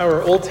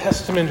Our Old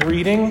Testament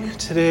reading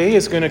today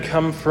is going to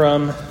come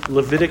from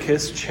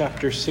Leviticus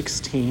chapter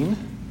 16.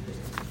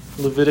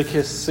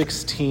 Leviticus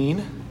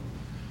 16,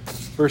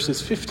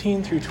 verses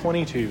 15 through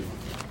 22.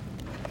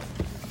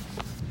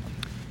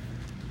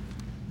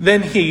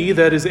 Then he,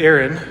 that is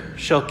Aaron,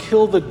 shall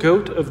kill the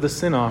goat of the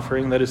sin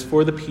offering that is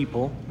for the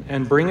people,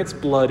 and bring its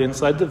blood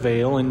inside the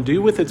veil, and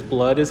do with its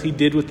blood as he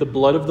did with the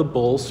blood of the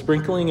bull,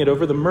 sprinkling it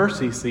over the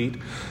mercy seat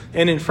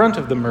and in front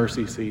of the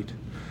mercy seat.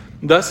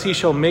 Thus he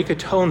shall make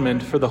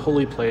atonement for the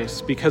holy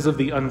place because of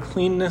the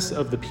uncleanness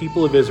of the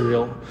people of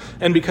Israel,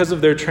 and because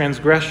of their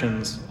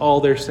transgressions,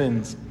 all their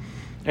sins.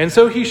 And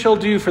so he shall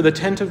do for the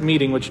tent of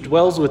meeting which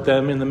dwells with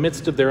them in the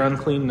midst of their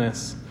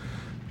uncleanness.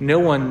 No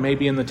one may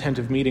be in the tent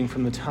of meeting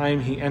from the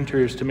time he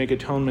enters to make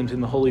atonement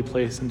in the holy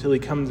place until he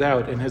comes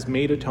out and has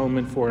made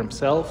atonement for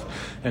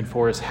himself and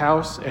for his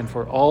house and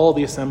for all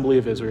the assembly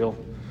of Israel.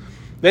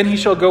 Then he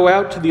shall go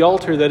out to the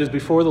altar that is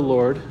before the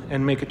Lord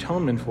and make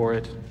atonement for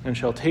it, and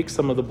shall take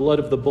some of the blood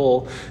of the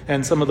bull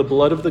and some of the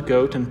blood of the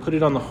goat and put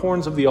it on the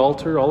horns of the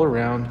altar all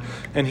around,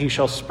 and he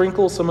shall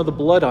sprinkle some of the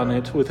blood on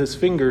it with his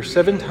finger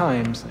 7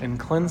 times and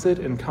cleanse it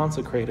and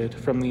consecrate it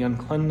from the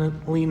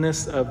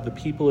uncleanliness of the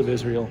people of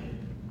Israel.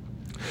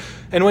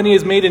 And when he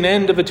has made an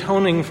end of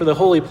atoning for the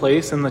holy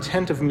place and the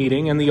tent of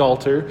meeting and the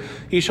altar,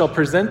 he shall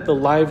present the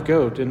live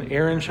goat, and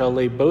Aaron shall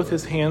lay both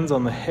his hands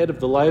on the head of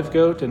the live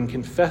goat and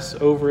confess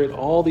over it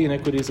all the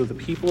iniquities of the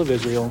people of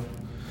Israel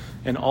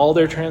and all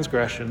their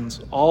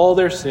transgressions, all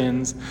their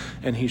sins,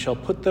 and he shall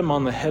put them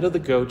on the head of the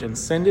goat and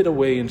send it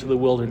away into the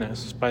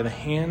wilderness by the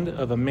hand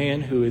of a man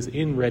who is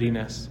in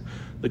readiness.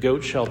 The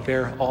goat shall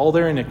bear all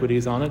their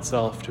iniquities on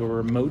itself to a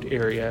remote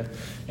area,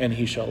 and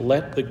he shall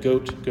let the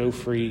goat go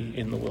free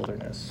in the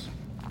wilderness.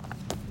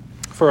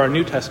 For our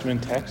New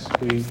Testament text,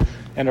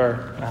 and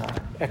our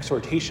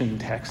exhortation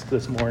text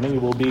this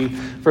morning will be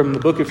from the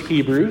book of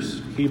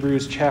Hebrews,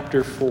 Hebrews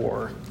chapter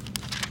 4,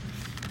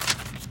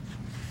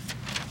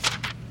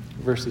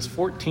 verses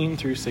 14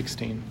 through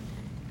 16.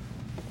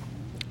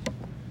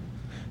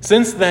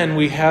 Since then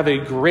we have a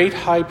great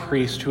high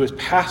priest who has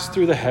passed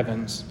through the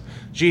heavens,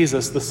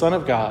 Jesus, the Son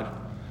of God.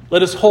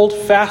 Let us hold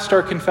fast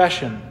our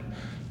confession,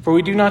 for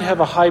we do not have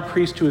a high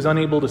priest who is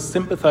unable to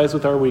sympathize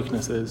with our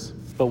weaknesses,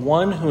 but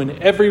one who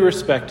in every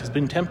respect has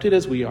been tempted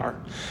as we are,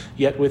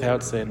 yet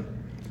without sin.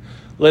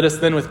 Let us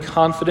then with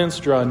confidence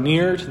draw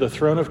near to the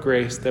throne of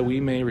grace, that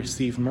we may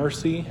receive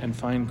mercy and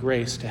find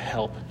grace to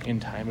help in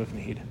time of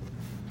need.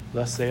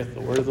 Thus saith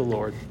the word of the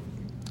Lord.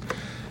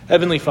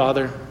 Heavenly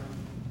Father,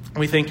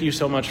 we thank you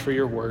so much for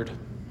your word.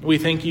 We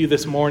thank you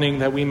this morning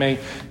that we may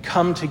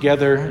come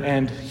together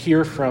and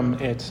hear from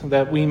it,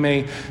 that we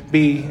may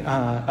be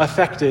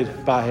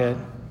affected by it.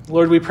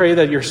 Lord, we pray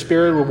that your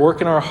Spirit would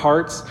work in our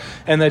hearts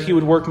and that he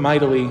would work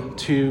mightily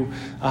to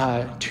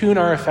tune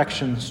our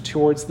affections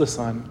towards the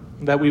Son,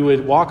 that we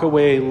would walk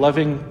away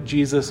loving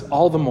Jesus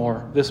all the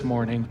more this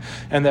morning,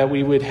 and that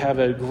we would have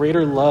a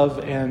greater love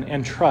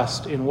and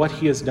trust in what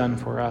he has done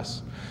for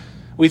us.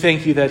 We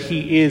thank you that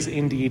he is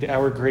indeed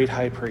our great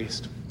high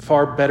priest,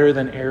 far better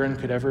than Aaron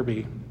could ever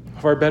be,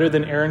 far better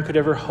than Aaron could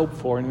ever hope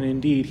for, and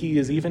indeed he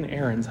is even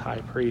Aaron's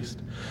high priest.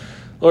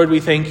 Lord,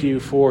 we thank you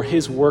for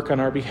his work on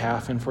our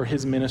behalf and for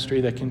his ministry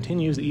that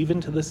continues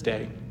even to this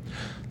day.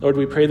 Lord,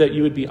 we pray that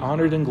you would be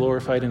honored and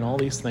glorified in all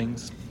these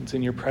things. It's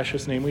in your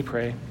precious name we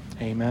pray.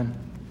 Amen.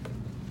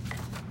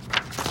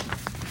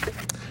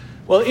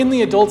 Well, in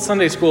the adult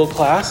Sunday school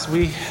class,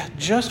 we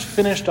just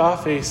finished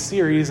off a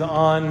series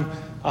on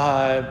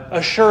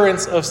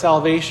assurance of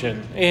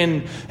salvation.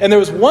 And there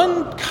was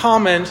one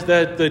comment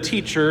that the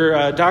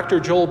teacher,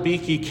 Dr. Joel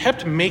Beakey,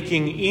 kept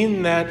making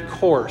in that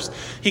course.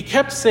 He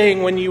kept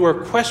saying, when you are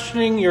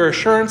questioning your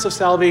assurance of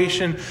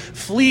salvation,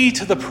 flee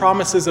to the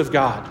promises of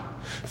God.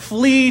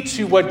 Flee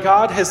to what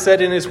God has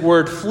said in his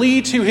word.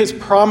 Flee to his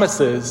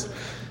promises.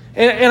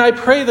 And I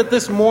pray that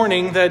this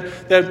morning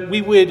that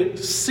we would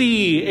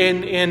see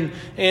and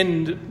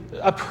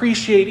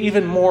appreciate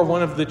even more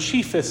one of the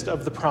chiefest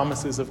of the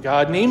promises of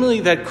God, namely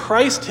that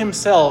Christ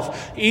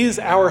himself is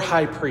our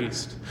high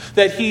priest,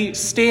 that he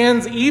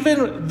stands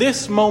even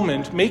this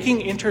moment making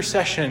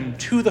intercession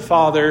to the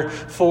Father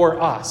for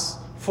us,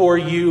 for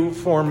you,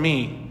 for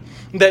me.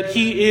 That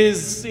he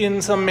is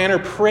in some manner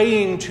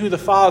praying to the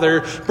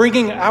Father,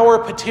 bringing our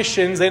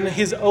petitions and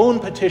his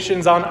own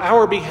petitions on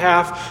our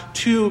behalf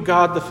to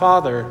God the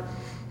Father.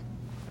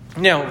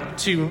 Now,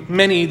 to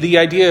many, the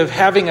idea of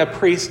having a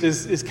priest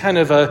is kind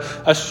of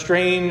a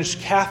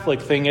strange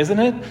Catholic thing, isn't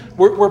it?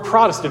 We're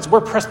Protestants.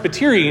 We're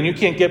Presbyterian. You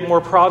can't get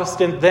more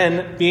Protestant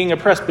than being a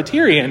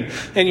Presbyterian.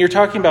 And you're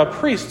talking about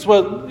priests.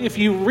 Well, if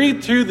you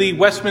read through the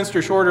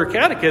Westminster Shorter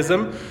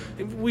Catechism,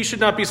 we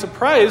should not be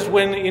surprised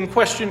when in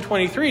question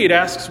 23 it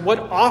asks, what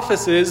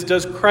offices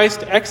does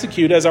Christ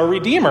execute as our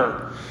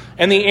Redeemer?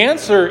 And the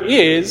answer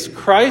is,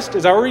 Christ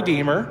is our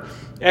Redeemer,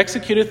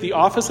 executeth the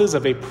offices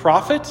of a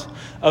prophet,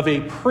 of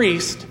a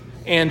priest,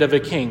 and of a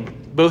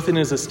king, both in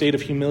his estate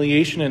of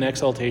humiliation and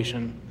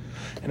exaltation.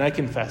 And I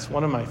confess,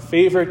 one of my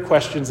favorite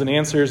questions and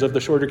answers of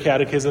the Shorter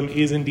Catechism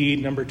is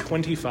indeed number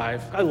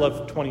 25. I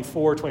love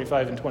 24,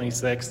 25, and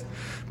 26.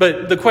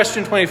 But the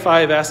question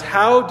 25 asks,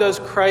 how does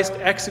Christ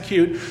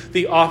execute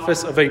the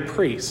office of a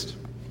priest?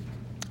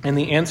 And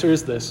the answer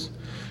is this: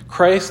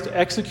 Christ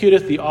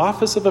executeth the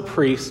office of a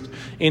priest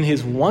in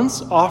his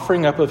once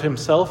offering up of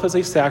himself as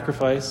a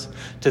sacrifice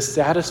to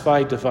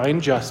satisfy divine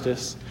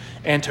justice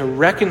and to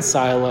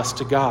reconcile us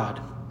to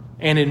God,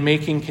 and in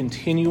making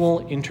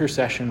continual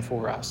intercession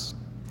for us.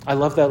 I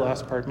love that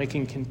last part,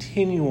 making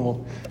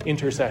continual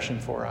intercession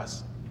for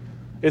us.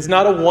 It's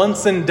not a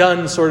once and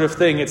done sort of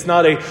thing. It's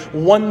not a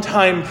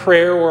one-time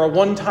prayer or a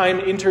one-time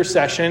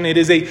intercession. It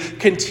is a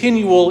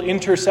continual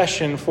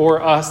intercession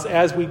for us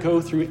as we go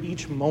through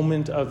each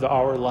moment of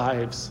our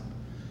lives.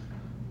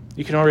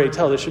 You can already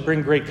tell this should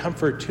bring great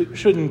comfort,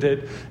 shouldn't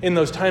it, in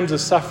those times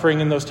of suffering,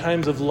 in those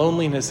times of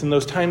loneliness, in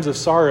those times of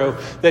sorrow,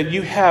 that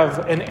you have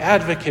an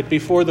advocate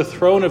before the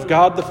throne of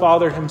God the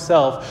Father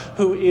himself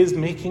who is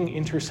making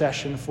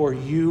intercession for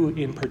you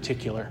in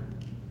particular.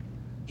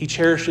 He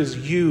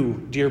cherishes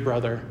you, dear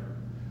brother.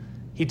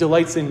 He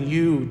delights in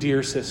you,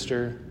 dear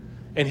sister,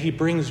 and he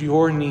brings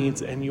your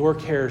needs and your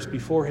cares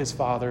before his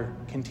Father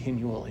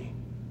continually.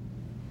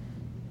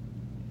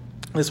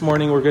 This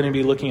morning we're going to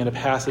be looking at a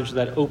passage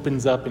that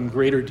opens up in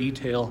greater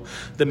detail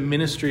the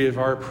ministry of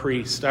our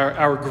priest,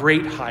 our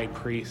great high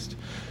priest.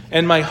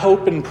 And my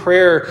hope and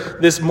prayer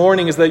this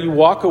morning is that you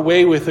walk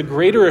away with a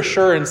greater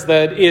assurance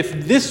that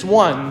if this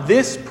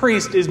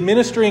priest is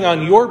ministering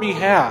on your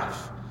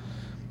behalf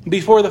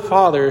before the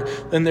Father,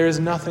 then there is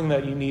nothing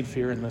that you need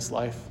fear in this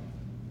life.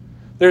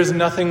 There's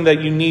nothing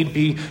that you need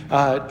be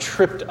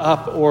tripped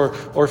up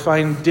or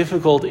find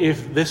difficult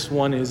if this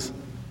one is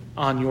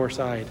on your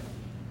side.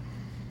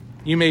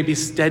 You may be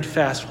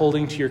steadfast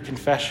holding to your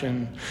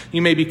confession.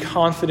 You may be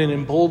confident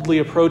and boldly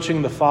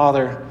approaching the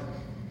Father.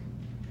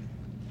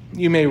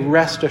 You may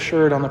rest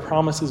assured on the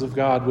promises of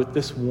God with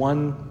this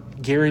one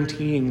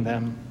guaranteeing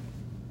them.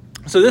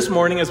 So this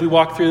morning, as we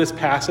walk through this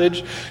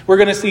passage, we're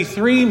going to see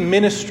three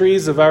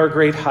ministries of our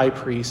great high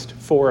priest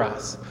for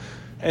us.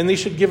 And these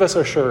should give us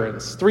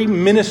assurance. Three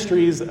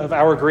ministries of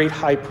our great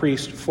high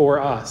priest for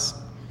us.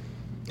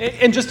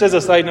 And just as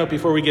a side note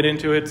before we get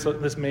into it, so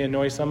this may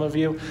annoy some of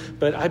you,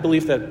 but I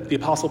believe that the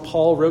Apostle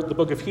Paul wrote the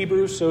book of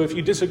Hebrews, so if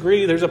you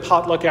disagree, there's a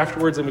potluck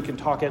afterwards and we can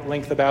talk at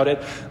length about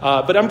it.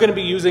 But I'm going to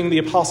be using the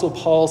Apostle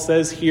Paul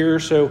says here,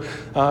 so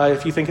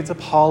if you think it's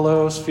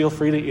Apollos, feel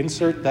free to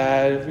insert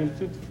that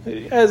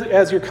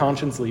as your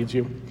conscience leads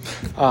you.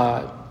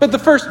 But the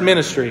first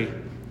ministry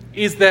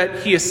is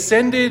that he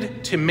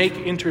ascended to make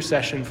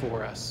intercession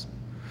for us.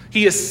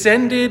 He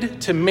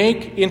ascended to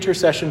make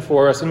intercession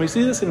for us, and we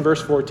see this in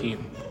verse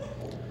 14.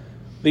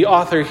 The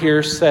author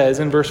here says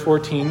in verse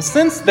 14,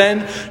 "Since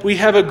then we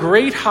have a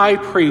great high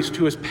priest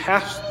who has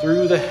passed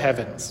through the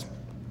heavens."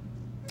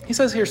 He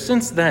says here,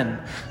 since then.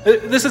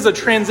 This is a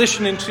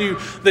transition into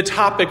the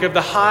topic of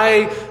the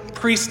high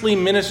priestly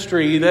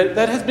ministry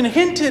that has been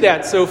hinted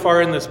at so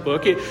far in this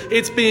book.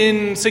 It's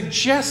been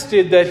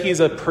suggested that he's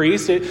a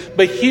priest,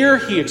 but here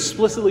he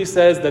explicitly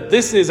says that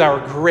this is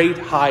our great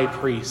high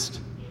priest.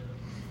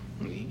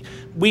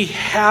 We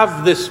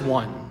have this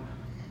one.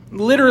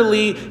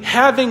 Literally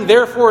having,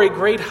 therefore, a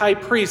great high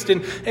priest.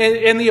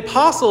 And the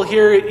apostle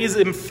here is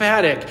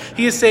emphatic.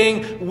 He is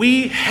saying,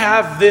 we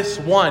have this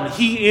one.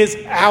 He is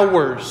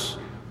ours.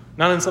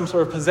 Not in some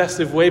sort of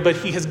possessive way, but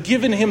he has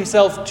given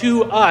himself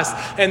to us,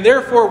 and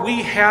therefore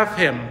we have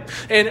him.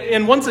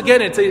 And once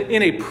again, it's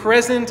in a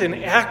present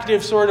and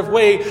active sort of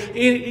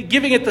way,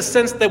 giving it the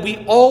sense that we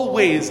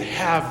always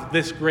have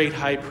this great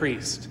high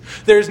priest.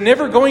 There's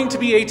never going to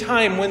be a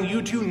time when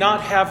you do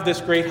not have this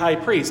great high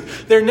priest.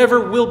 There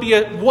never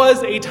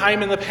was a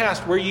time in the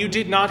past where you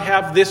did not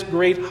have this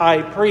great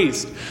high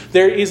priest.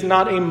 There is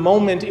not a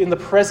moment in the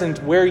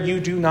present where you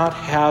do not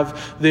have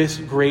this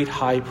great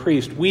high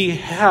priest. We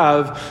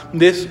have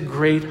this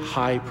great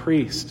high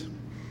priest.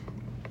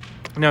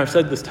 Now, I've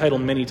said this title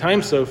many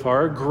times so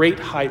far, Great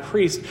High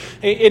Priest,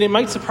 and it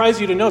might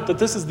surprise you to note that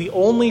this is the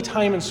only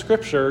time in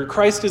Scripture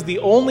Christ is the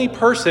only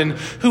person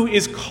who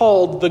is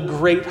called the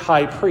Great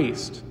High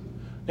Priest.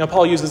 Now,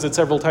 Paul uses it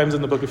several times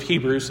in the book of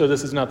Hebrews, so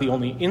this is not the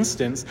only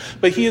instance,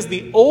 but he is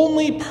the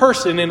only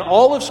person in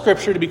all of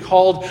Scripture to be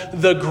called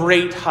the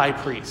Great High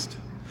Priest.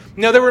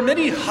 Now, there were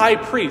many high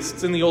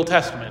priests in the Old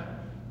Testament.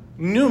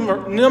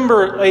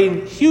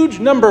 A huge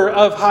number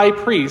of high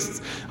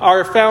priests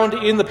are found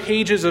in the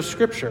pages of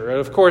Scripture.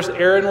 Of course,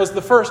 Aaron was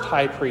the first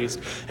high priest,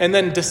 and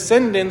then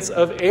descendants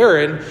of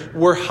Aaron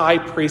were high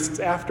priests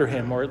after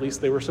him, or at least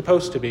they were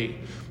supposed to be.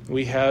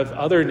 We have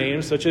other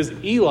names such as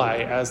Eli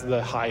as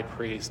the high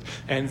priest,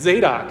 and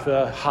Zadok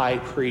the high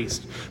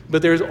priest.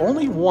 But there's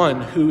only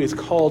one who is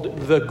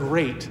called the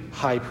great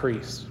high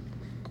priest.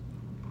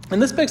 And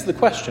this begs the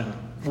question,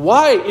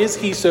 why is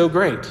he so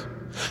great?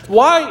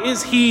 Why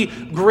is he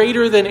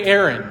greater than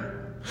Aaron?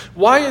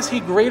 Why is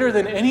he greater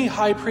than any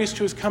high priest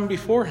who has come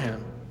before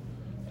him?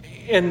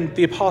 And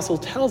the apostle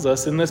tells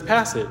us in this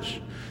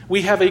passage,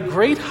 we have a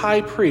great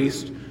high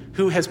priest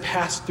who has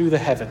passed through the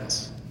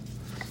heavens.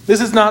 This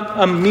is not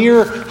a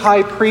mere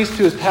high priest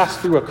who has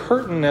passed through a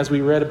curtain, as we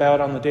read about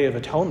on the Day of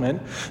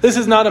Atonement. This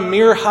is not a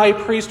mere high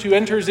priest who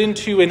enters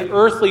into an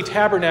earthly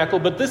tabernacle,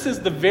 but this is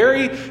the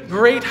very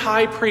great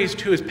high priest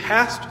who has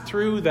passed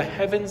through the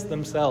heavens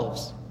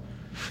themselves.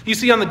 You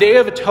see, on the Day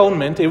of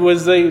Atonement, it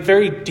was a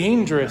very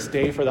dangerous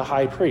day for the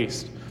high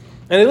priest.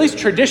 And at least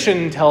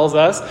tradition tells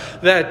us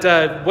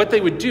that what they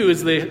would do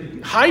is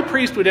the high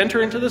priest would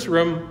enter into this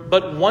room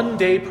but one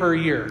day per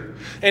year.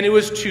 And it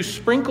was to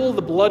sprinkle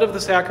the blood of the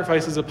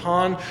sacrifices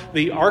upon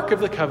the Ark of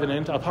the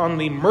Covenant, upon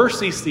the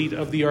mercy seat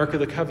of the Ark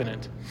of the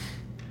Covenant.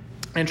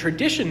 And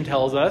tradition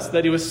tells us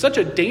that it was such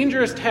a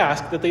dangerous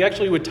task that they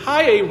actually would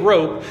tie a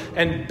rope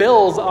and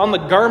bells on the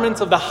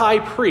garments of the high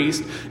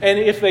priest. And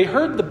if they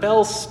heard the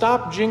bells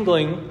stop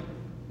jingling,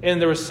 and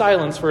there was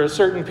silence for a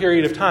certain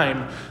period of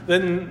time,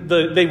 then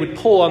they would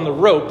pull on the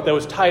rope that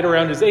was tied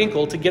around his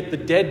ankle to get the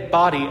dead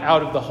body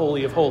out of the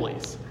Holy of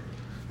Holies.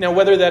 Now,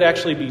 whether that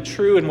actually be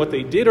true and what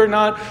they did or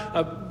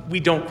not, we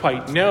don't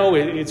quite know.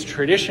 It's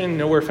tradition,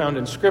 nowhere found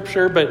in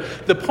Scripture.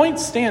 But the point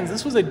stands,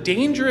 this was a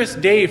dangerous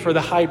day for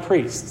the high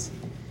priests.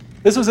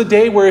 This was a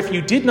day where if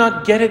you did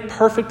not get it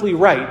perfectly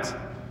right,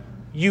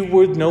 you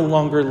would no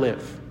longer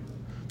live.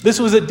 This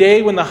was a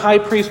day when the high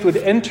priest would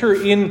enter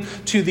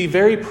into the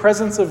very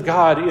presence of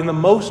God in the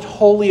most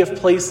holy of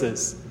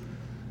places.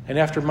 And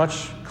after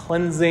much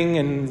cleansing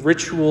and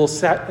ritual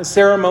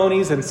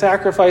ceremonies and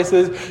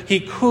sacrifices, he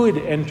could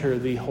enter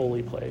the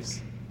holy place.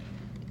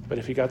 But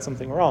if he got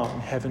something wrong,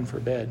 heaven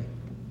forbid.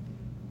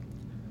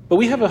 But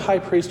we have a high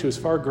priest who is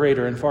far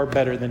greater and far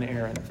better than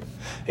Aaron.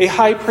 A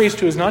high priest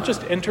who has not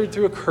just entered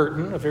through a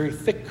curtain, a very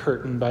thick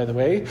curtain, by the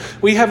way.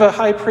 We have a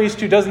high priest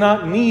who does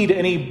not need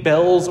any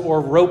bells or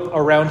rope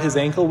around his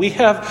ankle. We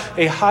have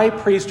a high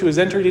priest who has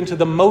entered into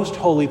the most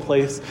holy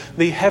place,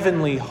 the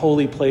heavenly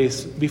holy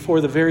place,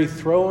 before the very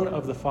throne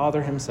of the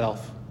Father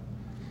himself.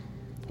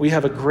 We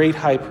have a great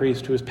high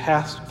priest who has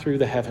passed through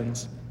the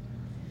heavens.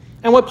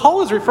 And what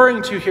Paul is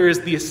referring to here is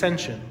the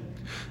ascension.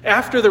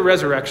 After the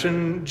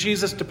resurrection,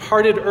 Jesus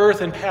departed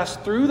earth and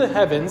passed through the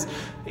heavens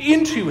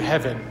into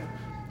heaven.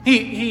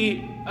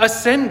 He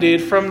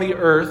ascended from the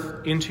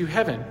earth into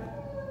heaven.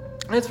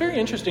 And it's very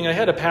interesting. I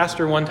had a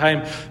pastor one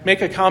time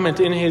make a comment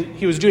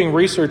he was doing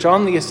research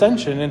on the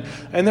ascension,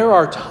 and there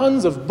are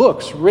tons of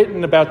books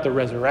written about the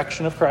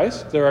resurrection of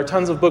Christ. There are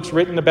tons of books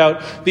written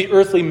about the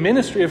earthly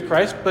ministry of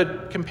Christ,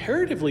 but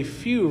comparatively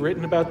few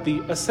written about the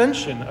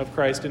ascension of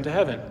Christ into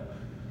heaven.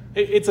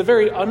 It's a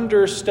very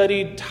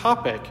understudied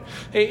topic,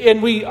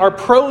 and we are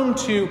prone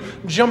to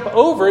jump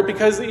over it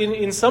because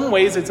in some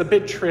ways it's a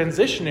bit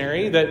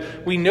transitionary,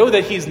 that we know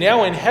that he's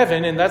now in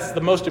heaven, and that's the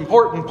most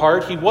important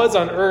part. He was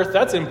on earth,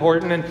 that's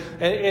important,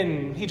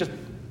 and he just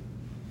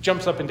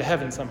jumps up into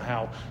heaven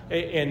somehow,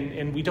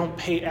 and we don't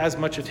pay as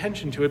much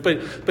attention to it.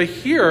 But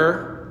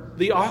here,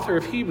 the author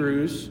of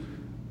Hebrews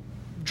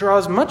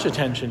draws much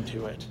attention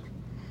to it.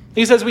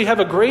 He says we have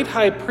a great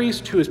high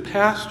priest who has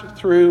passed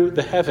through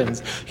the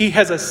heavens. He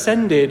has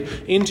ascended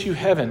into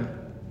heaven.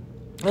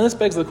 And this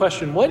begs the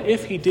question, what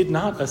if he did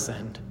not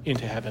ascend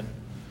into heaven?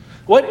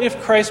 What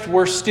if Christ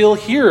were still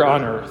here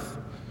on earth?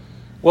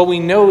 Well, we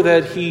know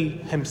that he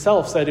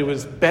himself said it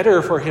was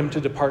better for him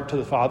to depart to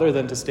the Father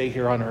than to stay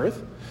here on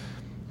earth.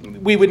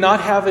 We would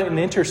not have an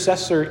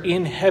intercessor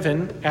in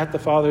heaven at the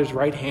Father's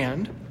right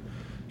hand.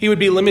 He would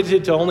be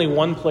limited to only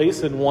one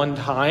place and one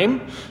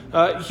time.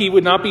 He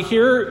would not be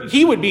here.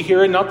 He would be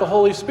here and not the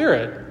Holy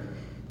Spirit.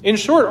 In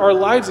short, our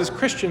lives as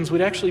Christians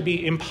would actually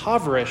be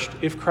impoverished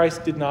if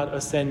Christ did not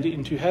ascend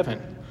into heaven.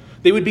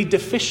 They would be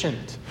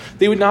deficient.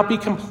 They would not be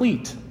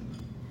complete.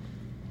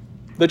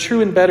 The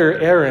true and better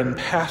Aaron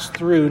passed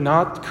through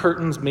not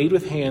curtains made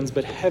with hands,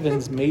 but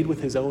heavens made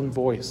with his own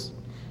voice.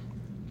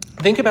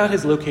 Think about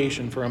his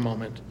location for a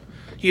moment.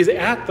 He is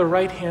at the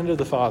right hand of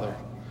the Father.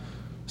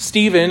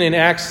 Stephen in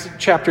Acts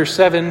chapter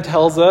 7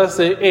 tells us,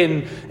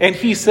 and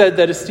he said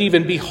that to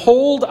Stephen,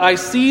 "Behold, I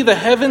see the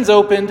heavens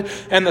opened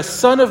and the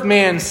Son of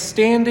Man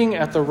standing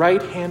at the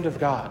right hand of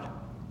God."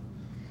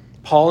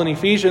 Paul in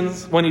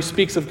Ephesians, when he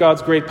speaks of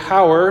God's great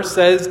power,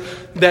 says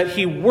that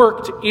he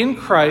worked in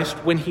Christ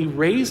when he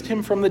raised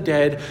him from the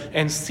dead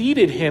and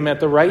seated him at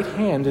the right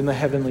hand in the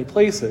heavenly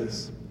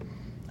places.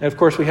 And of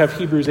course, we have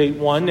Hebrews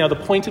 8:1. Now, the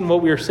point in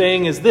what we are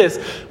saying is this: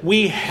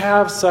 we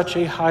have such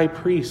a high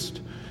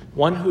priest,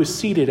 one who is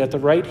seated at the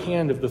right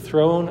hand of the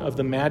throne of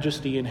the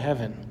majesty in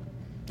heaven.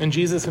 And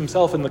Jesus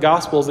himself in the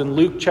Gospels in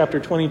Luke chapter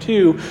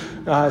 22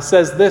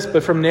 says this,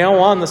 "But from now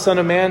on the Son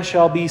of Man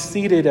shall be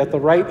seated at the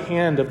right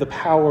hand of the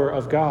power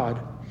of God."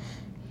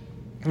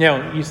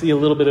 Now, you see a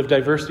little bit of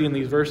diversity in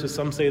these verses.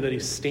 Some say that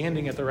he's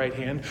standing at the right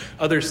hand.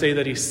 Others say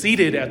that he's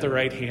seated at the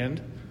right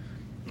hand.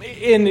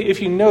 And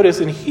if you notice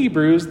in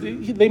Hebrews,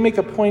 they make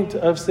a point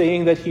of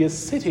saying that he is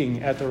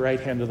sitting at the right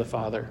hand of the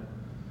Father.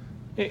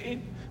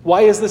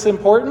 Why is this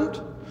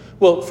important?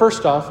 Well,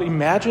 first off,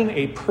 imagine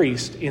a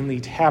priest in the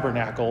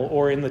tabernacle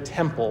or in the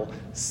temple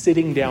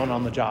sitting down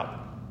on the job.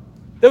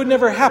 That would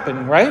never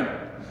happen, right?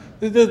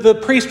 The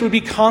priest would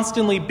be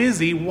constantly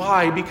busy.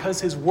 Why?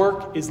 Because his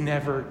work is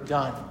never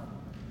done.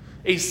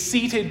 A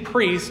seated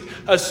priest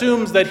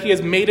assumes that he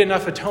has made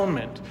enough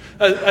atonement.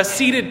 A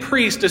seated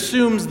priest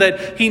assumes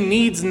that he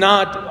needs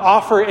not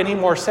offer any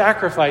more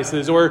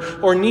sacrifices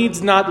or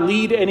needs not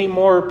lead any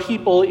more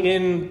people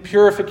in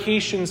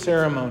purification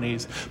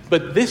ceremonies.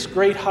 But this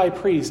great high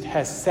priest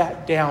has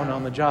sat down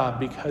on the job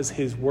because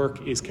his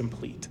work is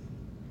complete.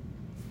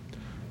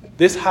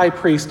 This high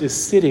priest is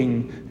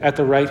sitting at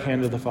the right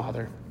hand of the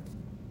Father.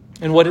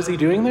 And what is he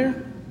doing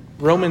there?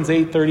 Romans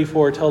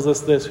 8:34 tells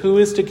us this: who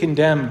is to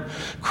condemn?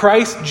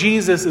 Christ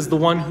Jesus is the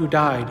one who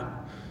died.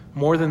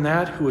 More than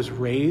that, who was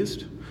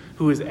raised,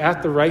 who is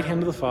at the right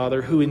hand of the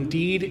Father, who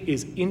indeed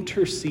is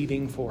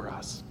interceding for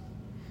us.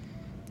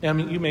 Now,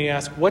 you may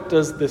ask, what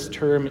does this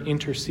term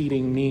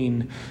interceding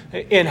mean?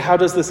 And how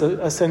does this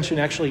ascension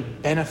actually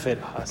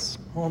benefit us?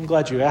 Well, I'm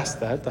glad you asked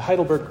that. The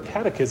Heidelberg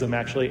Catechism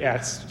actually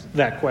asks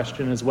that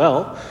question as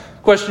well.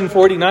 Question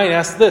 49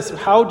 asks this: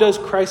 how does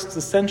Christ's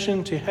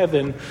ascension to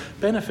heaven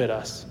benefit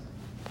us?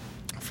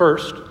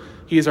 First,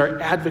 he is our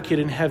advocate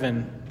in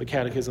heaven, the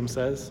Catechism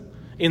says,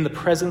 in the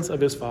presence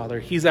of his Father.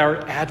 He's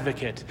our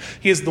advocate.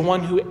 He is the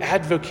one who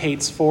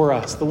advocates for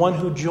us, the one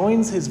who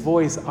joins his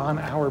voice on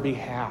our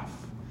behalf.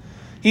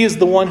 He is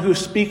the one who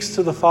speaks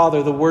to the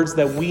Father the words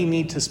that we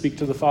need to speak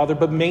to the Father,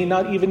 but may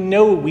not even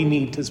know we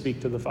need to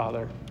speak to the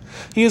Father.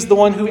 He is the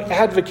one who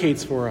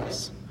advocates for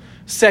us.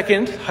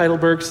 Second,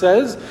 Heidelberg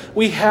says,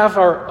 we have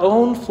our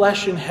own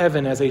flesh in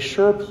heaven as a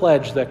sure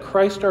pledge that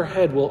Christ our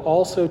head will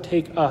also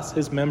take us,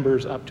 his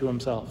members, up to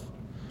himself.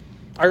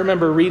 I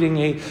remember reading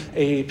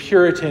a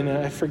Puritan,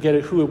 I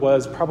forget who it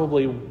was,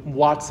 probably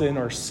Watson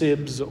or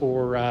Sibbes,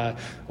 or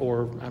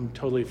I'm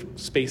totally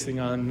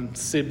spacing on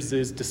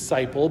Sibbes'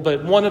 disciple,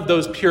 but one of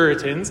those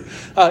Puritans,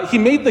 he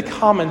made the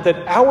comment that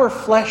our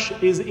flesh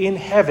is in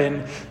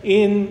heaven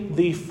in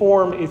the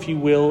form, if you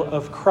will,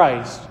 of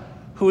Christ,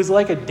 who is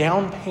like a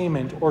down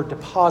payment or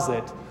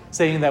deposit,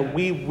 saying that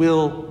we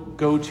will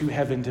go to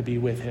heaven to be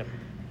with him.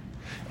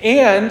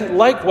 And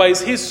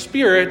likewise, his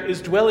Spirit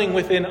is dwelling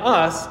within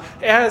us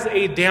as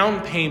a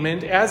down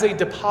payment, as a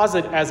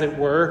deposit, as it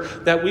were,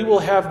 that we will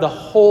have the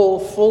whole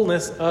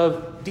fullness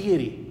of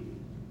deity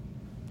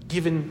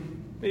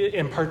given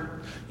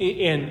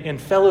in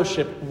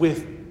fellowship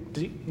with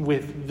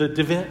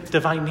the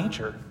divine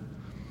nature.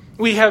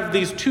 We have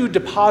these two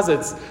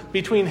deposits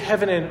between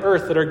heaven and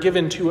earth that are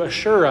given to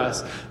assure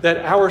us that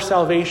our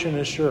salvation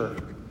is sure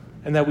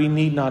and that we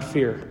need not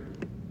fear.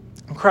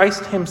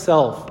 Christ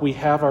himself, we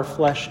have our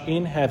flesh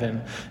in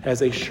heaven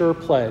as a sure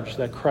pledge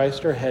that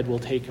Christ our head will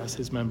take us,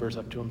 his members,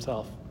 up to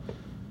himself.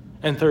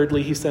 And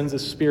thirdly, he sends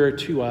his Spirit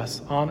to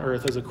us on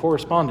earth as a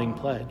corresponding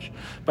pledge.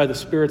 By the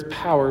Spirit's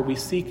power, we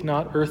seek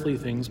not earthly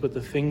things, but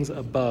the things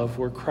above,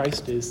 where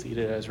Christ is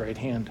seated at his right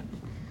hand.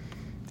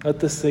 Let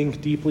this sink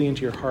deeply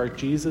into your heart.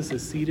 Jesus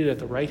is seated at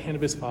the right hand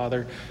of his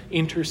Father,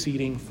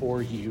 interceding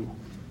for you.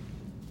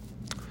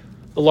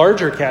 The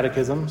larger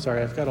catechism,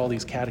 sorry, I've got all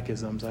these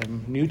catechisms.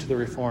 I'm new to the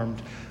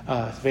Reformed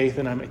faith,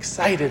 and I'm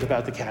excited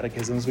about the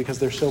catechisms because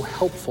they're so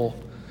helpful.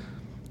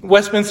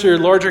 Westminster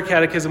Larger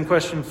Catechism,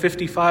 question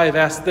 55,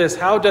 asks this: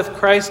 how doth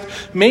Christ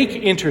make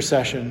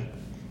intercession?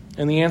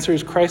 And the answer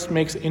is, Christ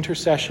makes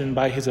intercession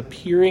by his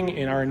appearing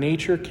in our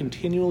nature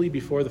continually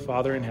before the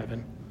Father in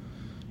heaven,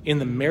 in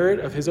the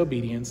merit of his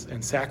obedience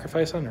and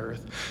sacrifice on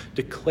earth,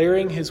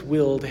 declaring his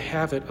will to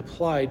have it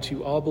applied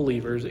to all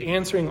believers,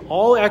 answering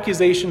all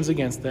accusations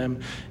against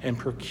them, and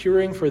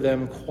procuring for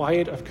them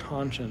quiet of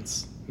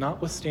conscience,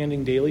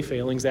 notwithstanding daily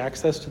failings,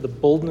 access to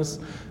boldness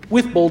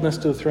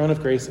to the throne of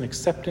grace and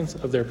acceptance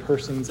of their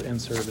persons and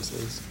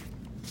services.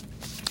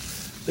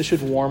 This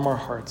should warm our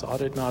hearts, ought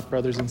it not,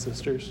 brothers and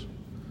sisters?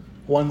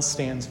 One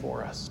stands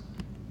for us.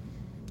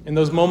 In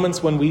those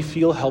moments when we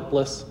feel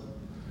helpless,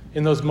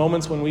 in those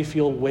moments when we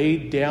feel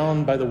weighed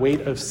down by the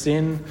weight of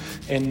sin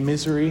and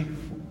misery,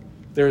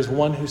 there is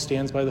one who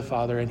stands by the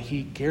Father, and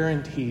he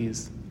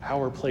guarantees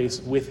our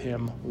place with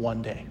him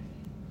one day.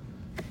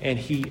 And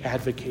he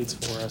advocates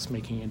for us,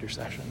 making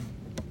intercession.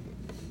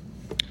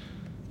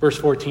 Verse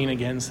 14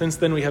 again: since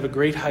then we have a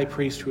great high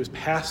priest who has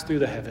passed through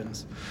the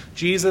heavens,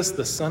 Jesus,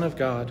 the Son of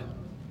God.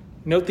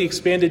 Note the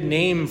expanded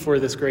name for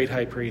this great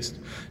high priest.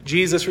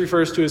 Jesus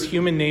refers to his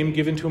human name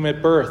given to him at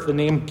birth, the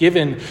name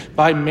given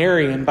by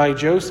Mary and by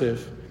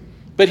Joseph.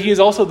 But he is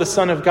also the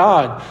Son of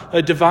God,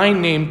 a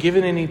divine name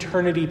given in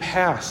eternity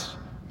past.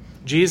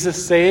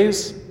 Jesus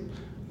saves.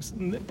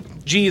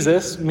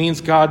 Jesus means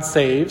God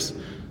saves.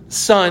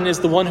 Son is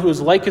the one who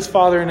is like his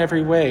Father in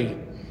every way.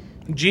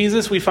 In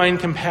Jesus, we find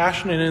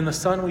compassion, and in the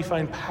Son, we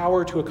find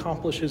power to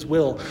accomplish his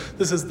will.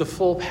 This is the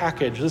full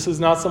package. This is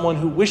not someone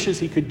who wishes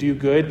he could do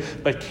good,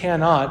 but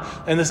cannot.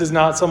 And this is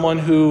not someone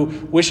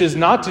who wishes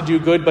not to do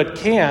good, but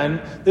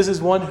can. This is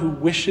one who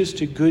wishes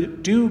to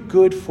do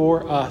good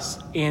for us,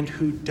 and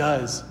who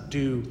does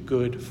do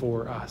good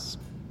for us.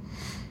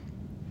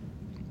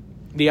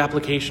 The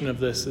application of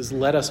this is,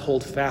 let us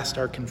hold fast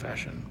our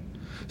confession.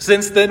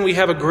 Since then we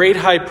have a great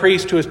high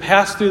priest who has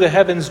passed through the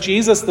heavens,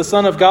 Jesus, the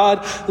Son of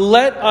God.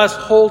 Let us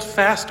hold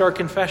fast our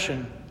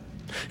confession.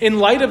 In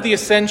light of the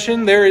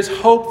ascension, there is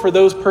hope for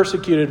those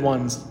persecuted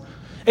ones.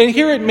 And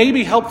here it may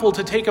be helpful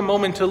to take a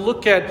moment to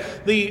look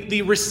at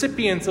the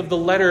recipients of the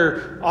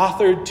letter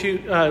authored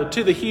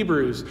to the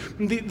Hebrews,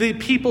 the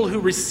people who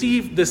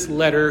received this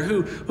letter,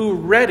 who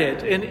read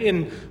it.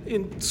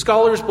 And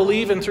scholars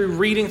believe, and through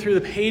reading through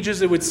the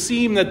pages, it would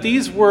seem that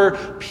these were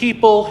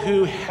people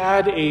who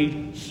had a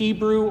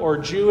Hebrew or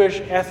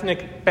Jewish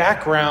ethnic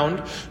background,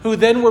 who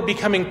then were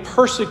becoming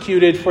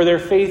persecuted for their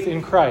faith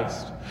in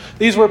Christ.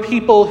 These were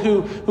people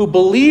who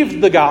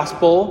believed the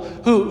gospel,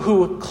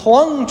 who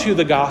clung to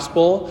the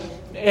gospel,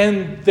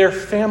 and their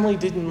family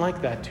didn't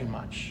like that too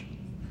much.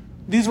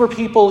 These were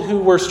people who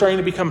were starting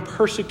to become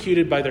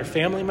persecuted by their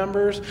family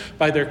members,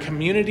 by their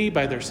community,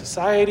 by their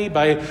society,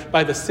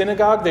 by the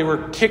synagogue. They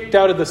were kicked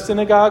out of the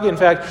synagogue. In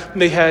fact,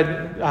 they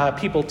had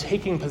people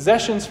taking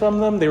possessions from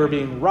them. They were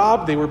being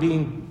robbed. They were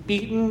being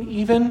beaten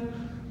even.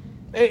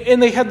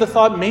 And they had the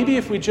thought, maybe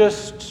if we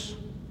just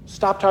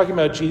stop talking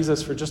about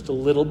Jesus for just a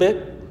little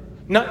bit,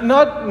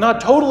 not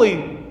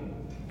totally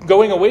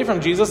going away from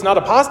Jesus, not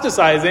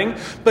apostatizing,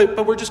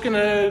 but we're just going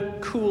to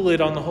cool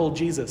it on the whole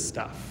Jesus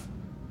stuff.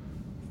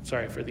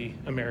 Sorry for the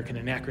American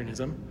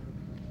anachronism.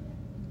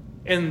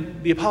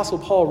 And the Apostle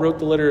Paul wrote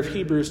the letter of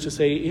Hebrews to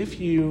say, if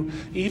you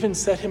even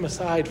set him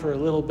aside for a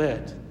little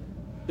bit,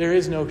 there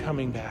is no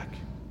coming back.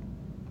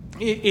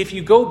 If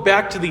you go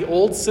back to the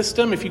old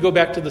system, if you go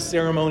back to the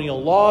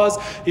ceremonial laws,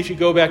 if you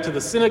go back to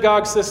the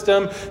synagogue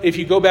system, if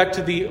you go back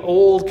to the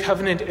old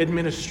covenant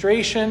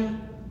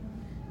administration,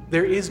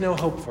 there is no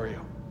hope for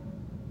you.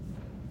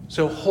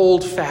 So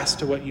hold fast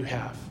to what you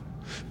have.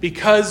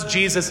 Because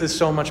Jesus is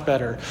so much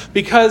better,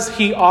 because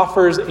he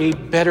offers a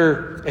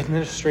better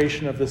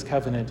administration of this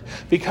covenant,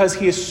 because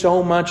he is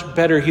so much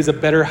better, he's a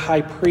better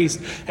high priest,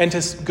 and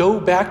to go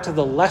back to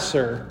the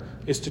lesser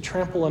is to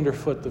trample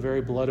underfoot the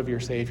very blood of your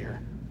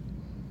Savior.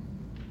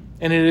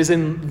 And it is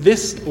in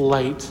this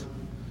light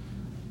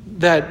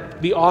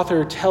that the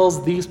author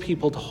tells these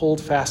people to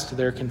hold fast to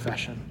their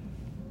confession.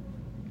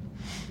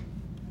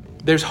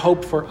 There's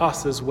hope for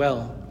us as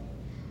well.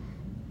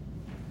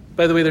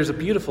 By the way, there's a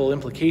beautiful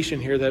implication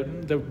here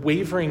that the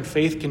wavering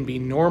faith can be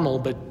normal,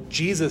 but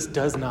Jesus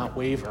does not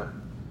waver.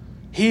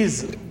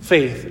 His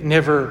faith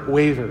never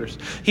wavers.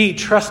 He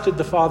trusted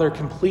the Father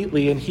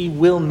completely, and he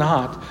will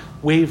not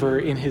waver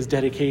in his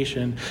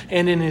dedication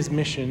and in his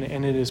mission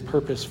and in his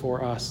purpose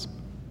for us.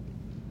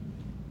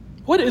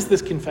 What is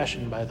this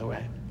confession, by the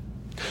way?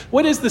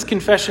 What is this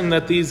confession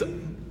that these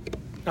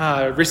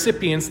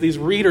recipients, these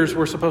readers,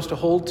 were supposed to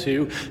hold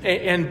to,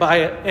 and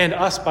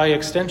us by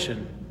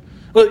extension?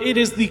 Well, it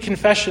is the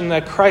confession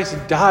that Christ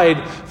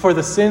died for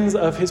the sins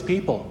of his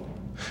people.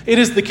 It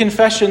is the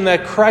confession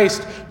that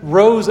Christ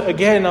rose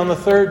again on the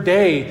third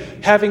day,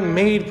 having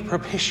made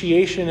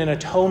propitiation and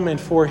atonement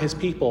for his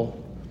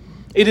people.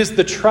 It is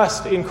the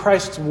trust in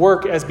Christ's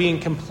work as being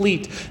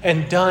complete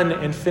and done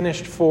and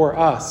finished for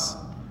us.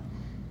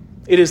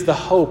 It is the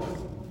hope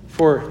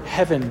for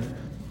heaven.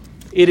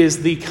 It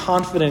is the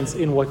confidence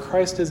in what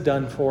Christ has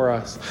done for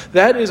us.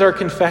 That is our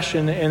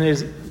confession, and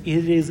it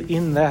is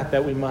in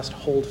that we must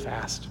hold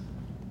fast.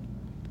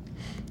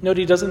 Note,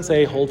 he doesn't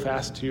say hold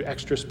fast to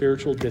extra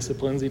spiritual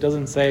disciplines. He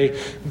doesn't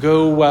say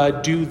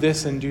go do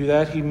this and do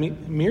that. He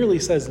merely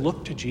says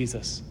look to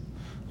Jesus.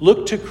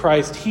 Look to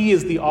Christ. He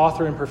is the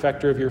author and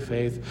perfecter of your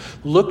faith.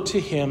 Look to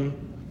him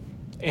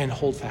and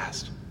hold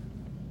fast.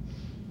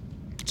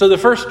 So the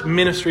first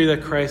ministry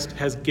that Christ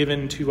has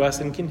given to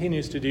us and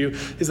continues to do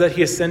is that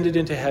he ascended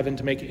into heaven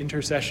to make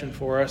intercession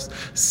for us.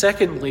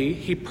 Secondly,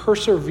 he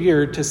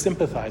persevered to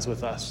sympathize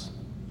with us.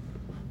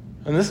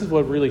 And this is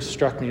what really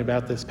struck me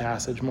about this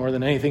passage more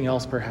than anything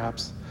else,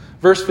 perhaps.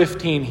 Verse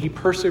 15, he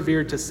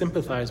persevered to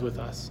sympathize with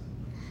us.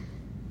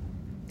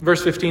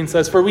 Verse 15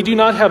 says, "For we do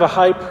not have a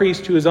high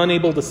priest who is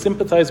unable to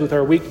sympathize with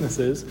our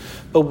weaknesses,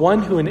 but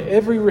one who in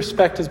every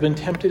respect has been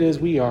tempted as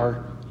we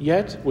are,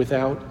 yet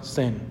without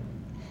sin."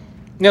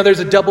 Now,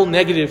 there's a double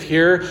negative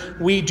here.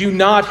 We do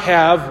not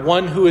have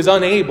one who is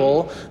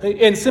unable.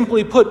 And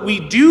simply put, we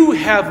do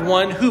have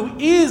one who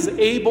is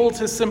able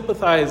to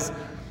sympathize.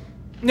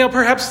 Now,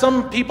 perhaps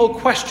some people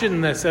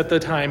question this at the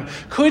time.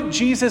 Could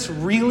Jesus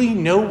really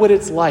know what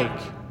it's like?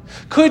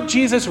 Could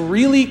Jesus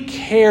really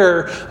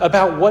care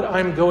about what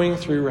I'm going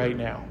through right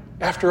now?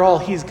 After all,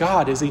 he's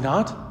God, is he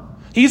not?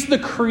 He's the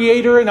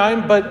creator and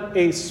I'm but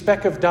a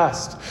speck of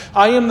dust.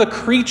 I am the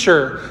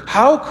creature.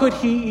 How could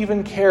he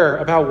even care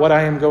about what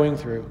I am going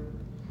through?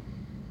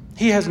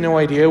 He has no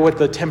idea what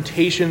the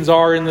temptations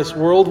are in this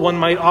world one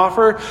might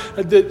offer.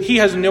 He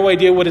has no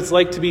idea what it's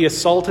like to be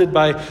assaulted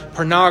by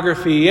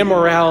pornography,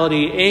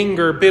 immorality,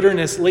 anger,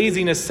 bitterness,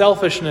 laziness,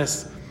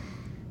 selfishness.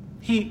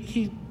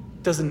 He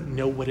doesn't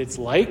know what it's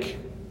like.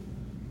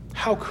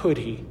 How could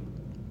he?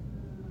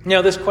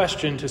 Now, this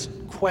question, to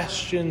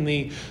question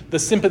the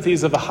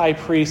sympathies of the high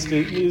priest,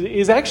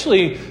 is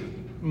actually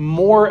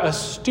more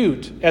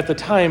astute at the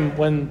time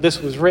when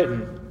this was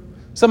written.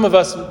 Some of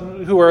us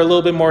who are a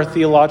little bit more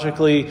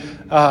theologically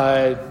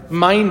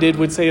minded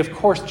would say, of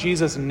course,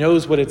 Jesus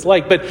knows what it's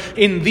like. But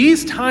in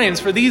these times,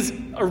 for these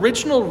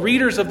original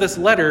readers of this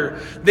letter,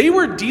 they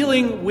were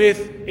dealing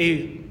with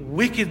a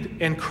wicked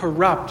and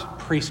corrupt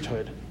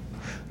priesthood.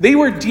 They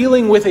were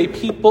dealing with a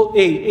people,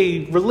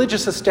 a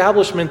religious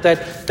establishment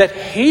that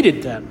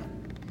hated them.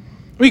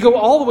 We go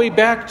all the way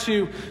back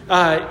to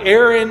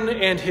Aaron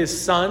and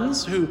his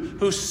sons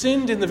who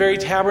sinned in the very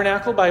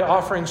tabernacle by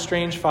offering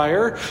strange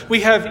fire.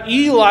 We have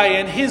Eli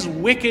and his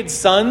wicked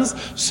sons,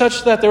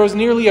 such that there was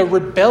nearly a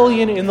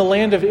rebellion in the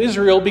land of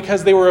Israel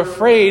because they were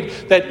afraid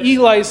that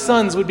Eli's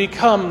sons would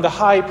become the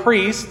high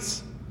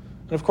priests.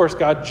 And of course,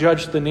 God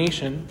judged the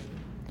nation.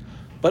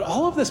 But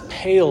all of this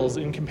pales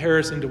in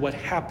comparison to what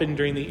happened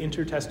during the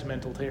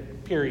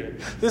intertestamental period.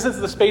 This is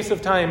the space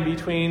of time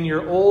between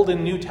your Old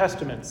and New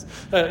Testaments,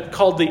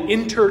 called the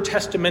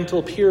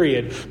intertestamental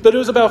period. But it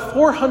was about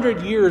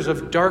 400 years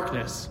of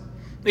darkness.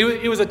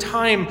 It was a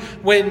time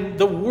when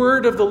the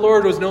word of the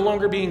Lord was no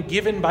longer being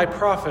given by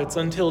prophets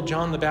until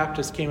John the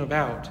Baptist came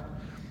about.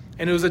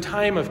 And it was a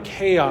time of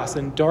chaos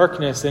and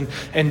darkness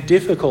and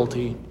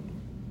difficulty.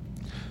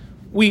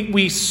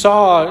 We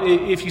saw,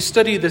 if you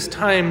study this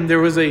time, there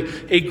was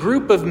a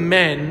group of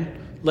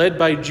men led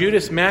by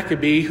Judas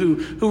Maccabee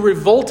who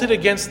revolted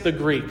against the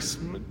Greeks.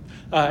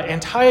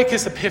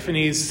 Antiochus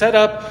Epiphanes set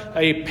up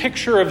a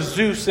picture of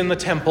Zeus in the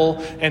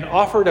temple and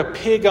offered a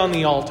pig on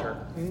the altar.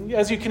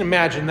 As you can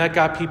imagine, that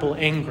got people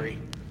angry.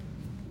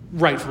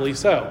 Rightfully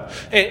so.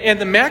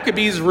 And the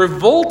Maccabees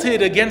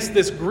revolted against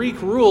this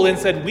Greek rule and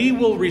said, we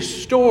will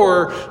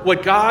restore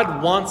what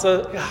God wants,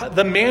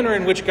 the manner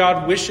in which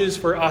God wishes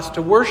for us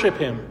to worship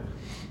him.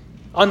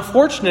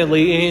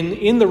 Unfortunately,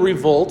 in the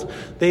revolt,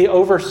 they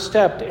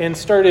overstepped and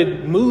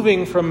started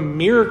moving from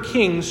mere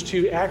kings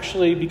to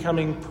actually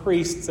becoming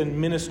priests and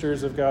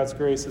ministers of God's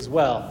grace as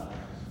well,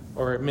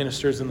 or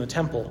ministers in the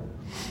temple.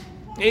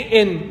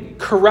 And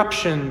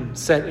corruption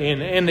set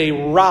in, and a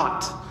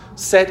rot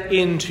set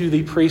into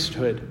the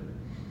priesthood.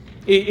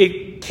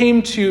 It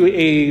came to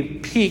a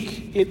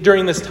peak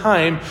during this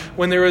time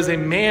when there was a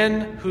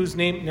man whose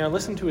name, now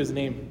listen to his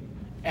name,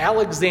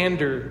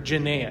 Alexander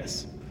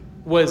Jannaeus,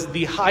 was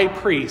the high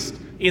priest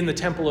in the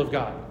temple of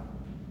God.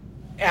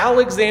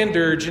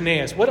 Alexander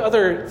Jannaeus. What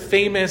other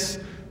famous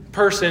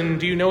person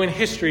do you know in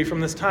history from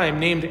this time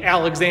named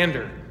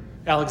Alexander?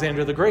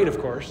 Alexander the Great, of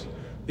course,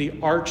 the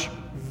arch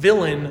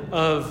villain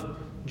of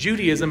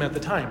Judaism at the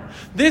time.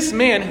 This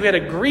man, who had a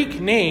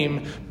Greek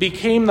name,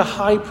 became the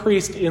high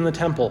priest in the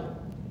temple.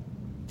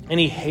 And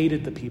he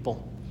hated the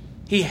people.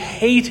 He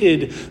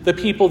hated the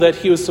people that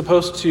he was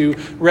supposed to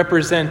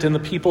represent and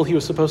the people he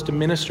was supposed to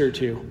minister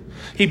to.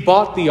 He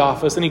bought the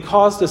office and he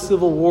caused a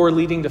civil war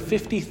leading to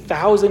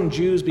 50,000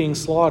 Jews being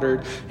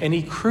slaughtered. And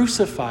he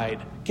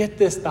crucified, get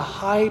this, the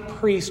high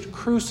priest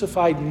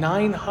crucified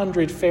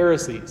 900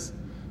 Pharisees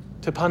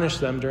to punish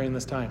them during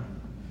this time.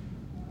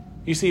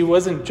 You see, it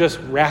wasn't just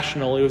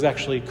rational, it was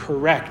actually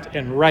correct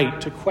and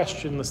right to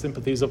question the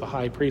sympathies of a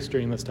high priest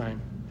during this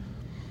time.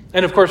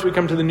 And of course, we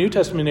come to the New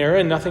Testament era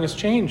and nothing has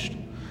changed.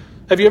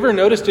 Have you ever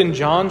noticed in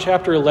John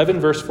chapter 11,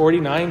 verse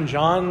 49,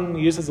 John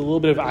uses a little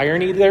bit of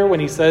irony there when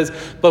he says,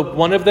 but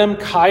one of them,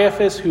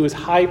 Caiaphas, who was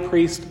high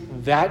priest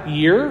that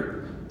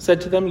year,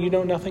 said to them, you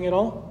know nothing at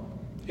all?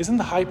 Isn't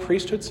the high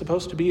priesthood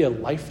supposed to be a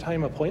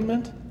lifetime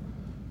appointment?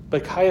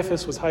 But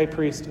Caiaphas was high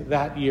priest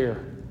that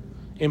year,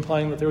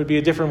 implying that there would be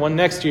a different one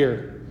next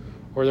year,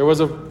 or there was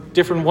a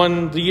different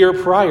one the year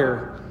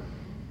prior.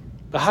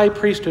 The high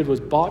priesthood was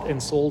bought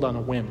and sold on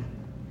a whim,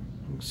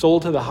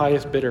 sold to the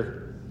highest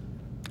bidder.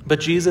 But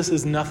Jesus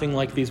is nothing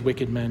like these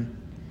wicked men.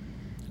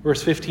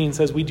 Verse 15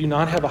 says, we do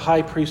not have a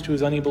high priest who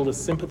is unable to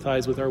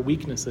sympathize with our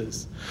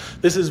weaknesses.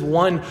 This is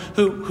one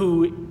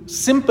who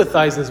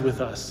sympathizes with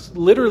us,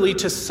 literally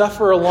to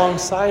suffer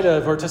alongside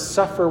of or to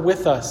suffer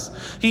with us.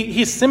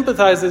 He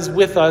sympathizes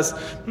with us.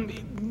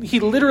 He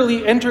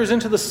literally enters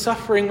into the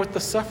suffering with the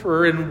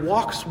sufferer and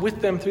walks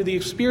with them through the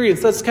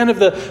experience. That's kind of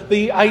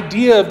the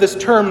idea of this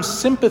term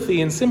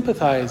sympathy and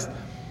sympathize.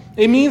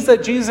 It means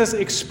that Jesus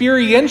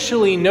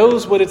experientially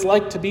knows what it's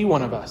like to be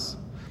one of us.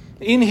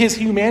 In his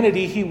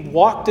humanity, he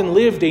walked and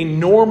lived a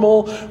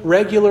normal,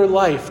 regular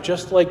life,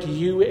 just like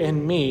you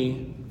and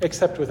me,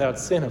 except without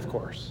sin, of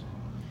course.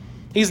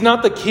 He's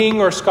not the king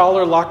or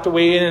scholar locked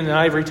away in an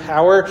ivory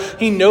tower.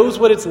 He knows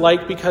what it's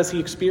like because he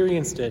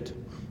experienced it.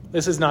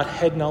 This is not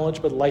head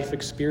knowledge, but life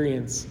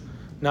experience.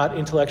 Not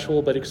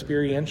intellectual, but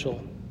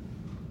experiential.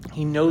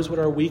 He knows what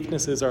our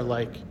weaknesses are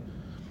like.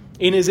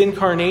 In his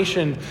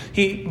incarnation,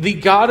 the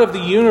God of the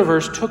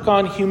universe took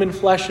on human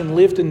flesh and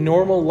lived a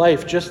normal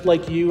life just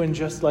like you and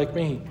just like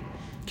me.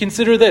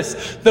 Consider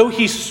this. Though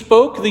he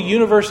spoke the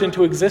universe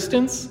into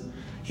existence,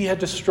 he had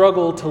to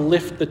struggle to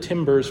lift the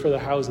timbers for the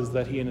houses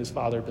that he and his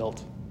father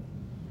built.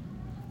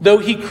 Though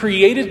he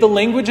created the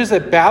languages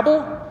at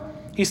Babel,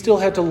 he still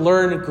had to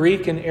learn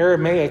Greek and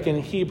Aramaic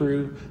and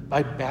Hebrew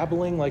by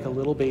babbling like a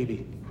little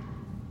baby.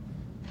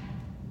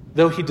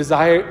 Though he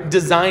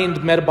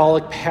designed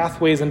metabolic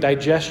pathways and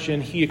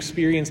digestion, he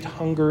experienced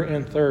hunger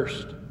and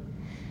thirst.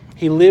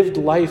 He lived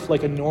life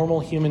like a normal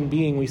human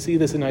being. We see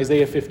this in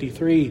Isaiah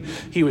 53.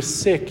 He was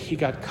sick. He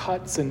got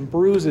cuts and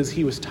bruises.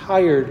 He was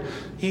tired.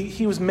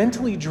 He was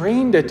mentally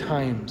drained at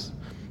times.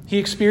 He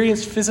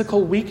experienced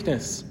physical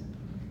weakness.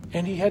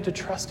 And he had to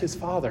trust his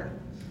Father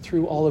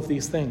through all of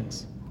these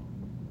things.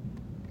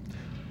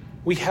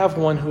 we have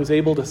one who is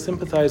able to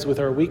sympathize with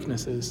our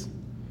weaknesses,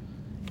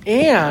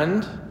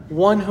 and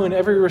one who in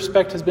every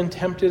respect has been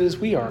tempted as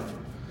we are.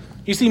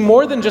 You see,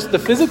 more than just the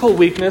physical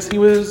weakness, he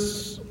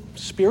was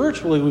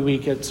spiritually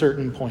weak at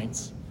certain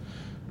points.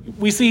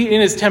 We see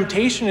in his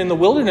temptation in the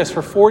wilderness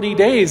for 40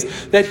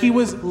 days that he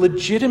was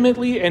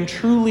legitimately and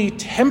truly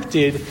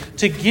tempted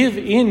to give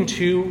in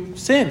to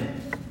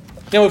sin.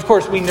 Now, of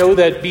course, we know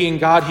that being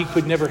God, he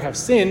could never have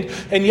sinned,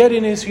 and yet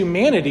in his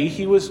humanity,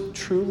 he was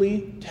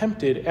truly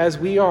tempted as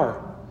we are.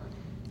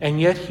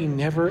 And yet he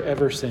never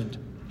ever sinned.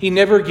 He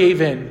never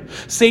gave in.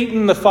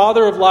 Satan, the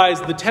father of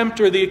lies, the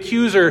tempter, the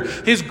accuser,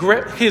 his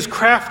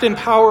craft and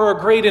power are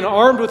great, and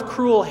armed with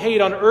cruel hate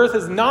on earth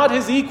is not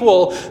his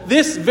equal.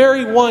 This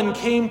very one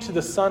came to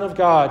the Son of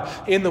God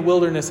in the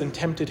wilderness and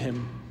tempted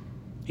him.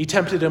 He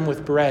tempted him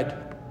with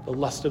bread, the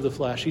lust of the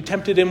flesh. He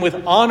tempted him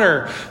with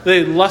honor,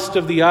 the lust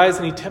of the eyes,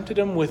 and he tempted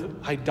him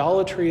with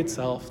idolatry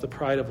itself, the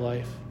pride of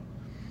life.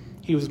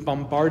 He was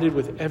bombarded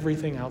with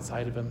everything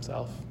outside of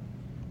himself.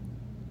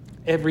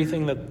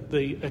 Everything that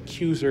the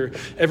accuser,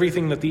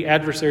 everything that the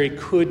adversary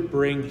could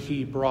bring,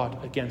 he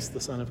brought against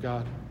the Son of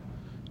God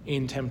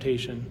in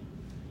temptation.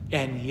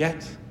 And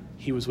yet,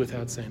 he was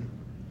without sin.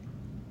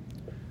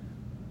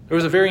 There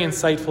was a very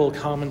insightful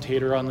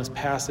commentator on this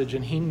passage,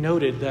 and he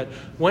noted that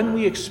when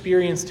we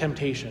experience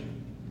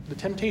temptation, the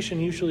temptation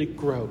usually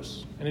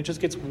grows, and it just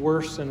gets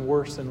worse and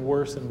worse and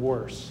worse and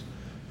worse.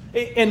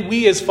 And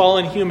we as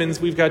fallen humans,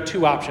 we've got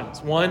two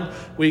options. One,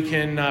 we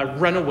can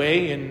run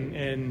away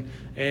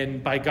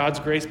and by God's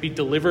grace be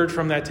delivered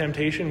from that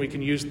temptation. We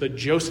can use the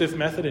Joseph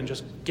method and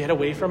just get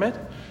away from it.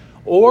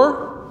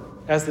 Or,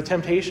 as the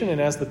temptation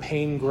and as the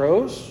pain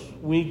grows,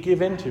 we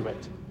give in to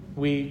it.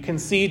 We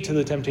concede to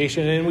the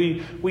temptation and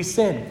we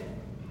sin.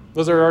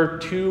 Those are our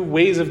two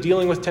ways of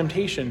dealing with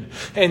temptation.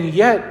 And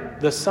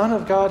yet, the Son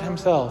of God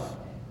himself,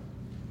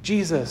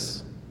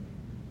 Jesus,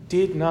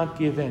 did not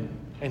give in.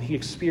 And he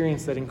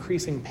experienced that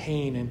increasing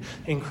pain and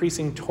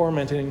increasing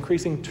torment and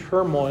increasing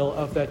turmoil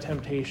of that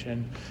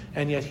temptation.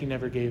 And yet he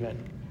never gave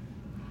in.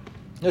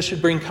 This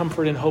should bring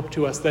comfort and hope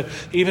to us that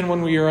even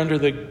when we are under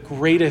the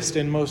greatest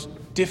and most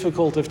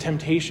difficult of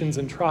temptations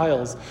and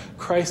trials,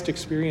 Christ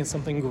experienced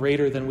something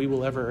greater than we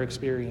will ever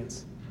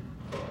experience.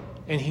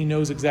 And he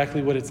knows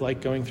exactly what it's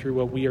like going through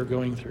what we are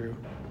going through.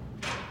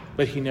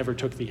 But he never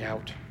took the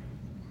out.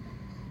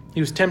 He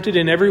was tempted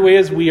in every way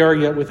as we are,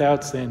 yet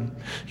without sin.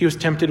 He was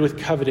tempted with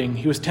coveting.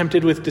 He was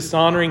tempted with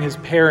dishonoring his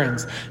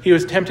parents. He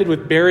was tempted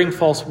with bearing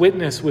false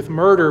witness, with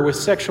murder, with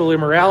sexual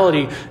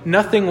immorality.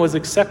 Nothing was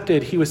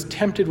accepted. He was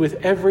tempted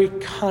with every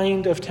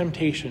kind of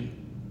temptation.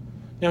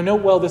 Now,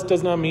 note well, this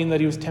does not mean that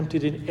he was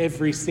tempted in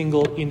every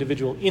single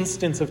individual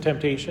instance of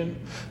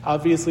temptation.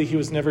 Obviously, he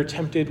was never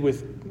tempted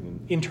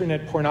with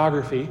internet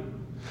pornography,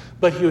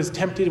 but he was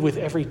tempted with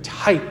every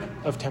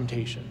type of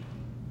temptation.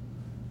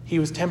 He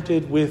was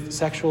tempted with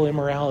sexual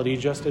immorality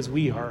just as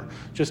we are,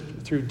 just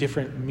through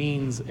different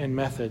means and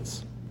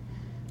methods.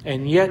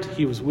 And yet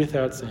he was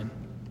without sin.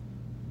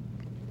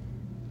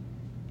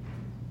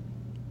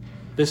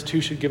 This too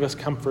should give us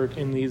comfort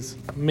in these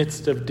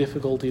midst of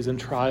difficulties and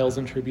trials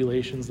and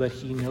tribulations, that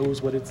he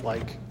knows what it's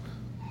like.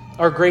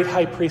 Our great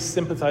high priest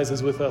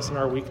sympathizes with us in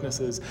our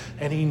weaknesses,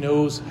 and he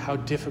knows how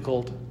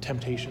difficult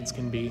temptations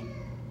can be.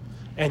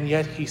 And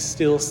yet he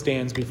still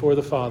stands before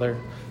the Father,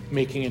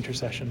 making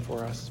intercession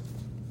for us.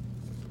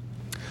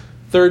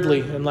 Thirdly,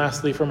 and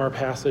lastly from our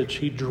passage,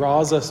 he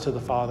draws us to the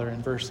Father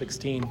in verse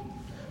 16.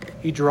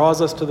 He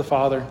draws us to the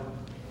Father.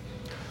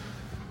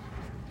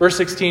 Verse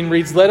 16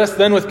 reads, "Let us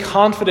then with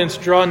confidence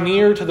draw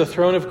near to the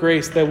throne of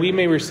grace, that we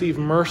may receive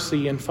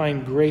mercy and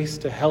find grace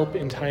to help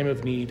in time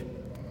of need."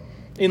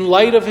 In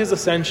light of his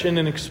ascension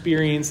and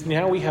experience,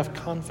 now we have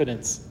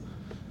confidence.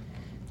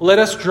 Let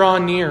us draw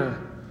near.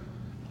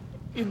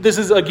 This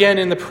is again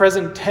in the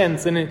present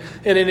tense, and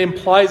it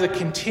implies a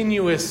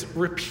continuous,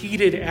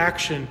 repeated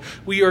action.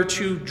 We are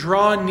to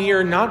draw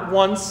near not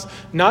once,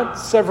 not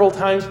several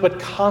times, but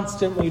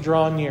constantly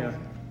draw near.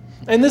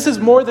 And this is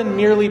more than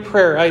merely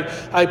prayer.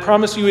 I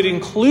promise you it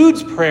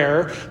includes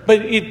prayer, but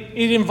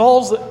it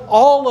involves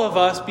all of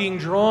us being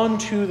drawn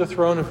to the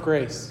throne of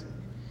grace.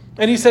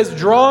 And he says,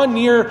 draw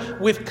near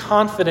with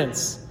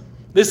confidence.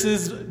 This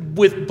is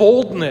with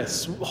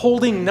boldness,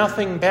 holding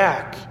nothing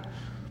back.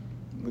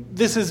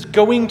 This is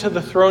going to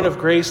the throne of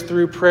grace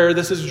through prayer.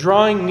 This is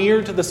drawing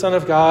near to the Son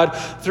of God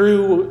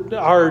through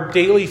our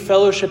daily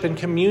fellowship and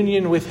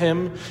communion with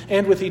him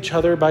and with each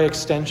other by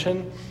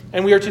extension.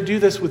 And we are to do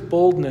this with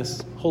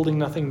boldness, holding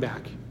nothing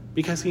back,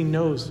 because he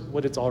knows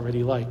what it's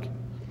already like.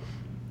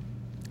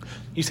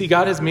 You see,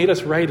 God has made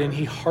us right, and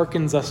he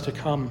hearkens us to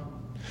come.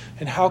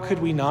 And how could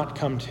we not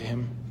come to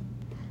him?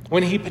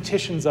 When he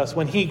petitions us,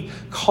 when he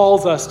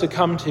calls us to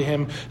come to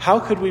him, how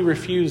could we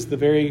refuse the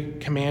very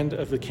command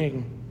of the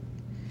King?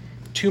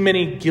 Too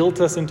many guilt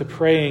us into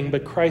praying,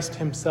 but Christ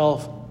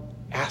himself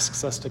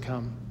asks us to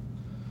come.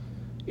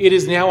 It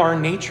is now our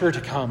nature to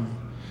come.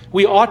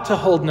 We ought to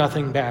hold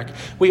nothing back.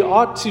 We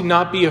ought to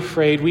not be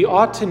afraid. We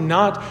ought to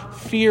not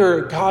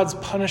fear God's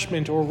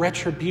punishment or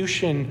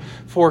retribution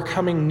for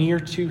coming near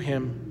to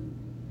him.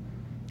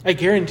 I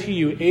guarantee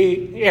you,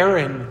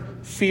 Aaron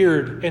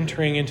feared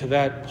entering into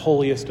that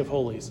holiest of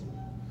holies.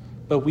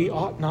 But we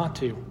ought not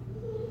to,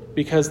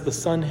 because the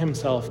Son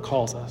himself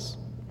calls us.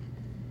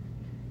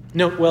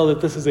 Note well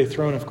that this is a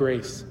throne of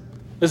grace.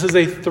 This is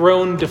a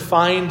throne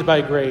defined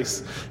by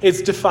grace.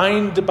 It's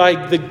defined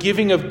by the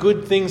giving of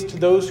good things to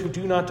those who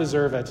do not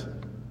deserve it.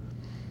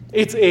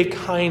 It's a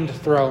kind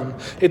throne.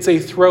 It's a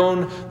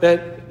throne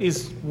that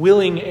is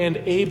willing and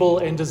able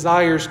and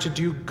desires to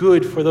do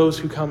good for those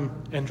who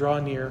come and draw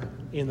near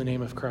in the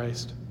name of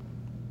Christ.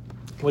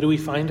 What do we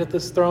find at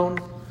this throne?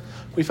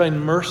 We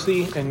find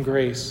mercy and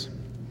grace.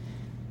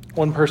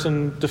 One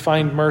person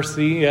defined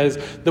mercy as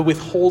the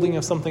withholding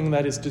of something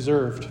that is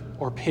deserved,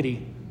 or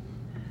pity.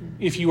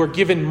 If you are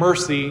given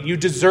mercy, you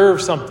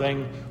deserve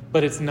something,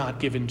 but it's not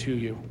given to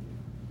you.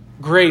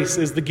 Grace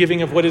is the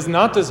giving of what is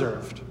not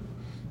deserved.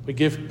 We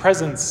give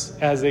presents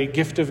as a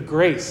gift of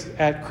grace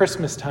at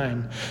Christmas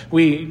time.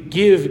 We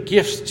give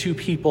gifts to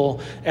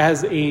people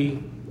as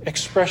an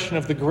expression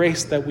of the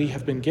grace that we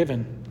have been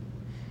given.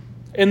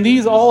 And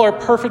these all are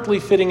perfectly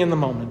fitting in the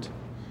moment.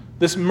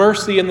 This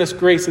mercy and this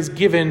grace is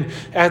given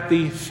at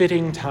the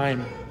fitting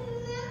time.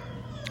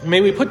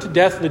 May we put to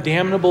death the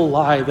damnable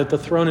lie that the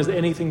throne is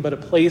anything but a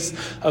place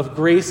of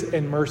grace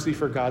and mercy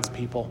for God's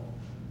people.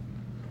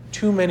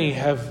 Too many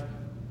have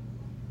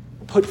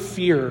put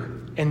fear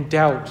and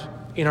doubt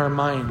in our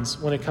minds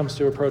when it comes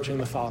to approaching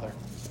the Father.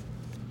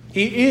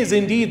 He is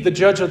indeed the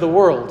judge of the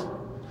world.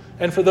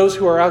 And for those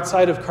who are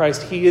outside of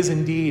Christ, he is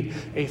indeed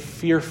a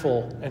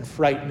fearful and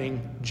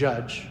frightening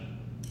judge.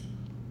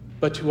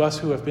 But to us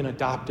who have been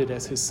adopted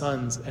as his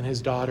sons and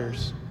his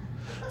daughters,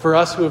 for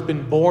us who have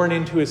been born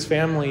into his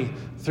family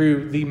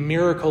through the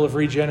miracle of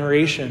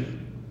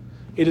regeneration,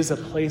 it is a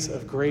place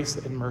of grace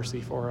and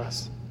mercy for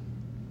us.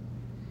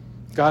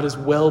 God is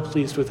well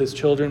pleased with his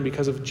children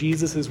because of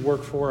Jesus'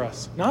 work for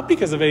us. Not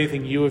because of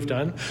anything you have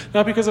done,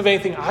 not because of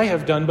anything I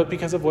have done, but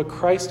because of what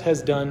Christ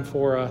has done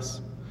for us.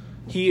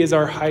 He is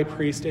our high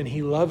priest and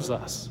he loves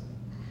us.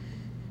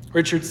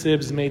 Richard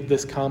Sibbes made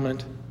this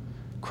comment: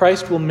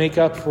 Christ will make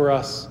up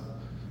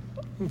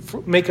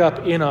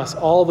in us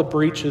all the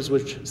breaches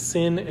which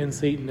sin and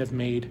Satan have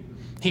made.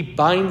 He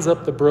binds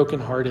up the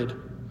brokenhearted.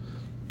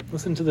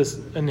 Listen to this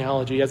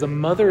analogy. As a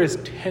mother is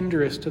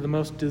tenderest to the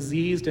most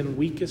diseased and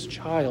weakest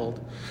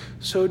child,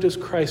 so does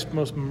Christ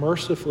most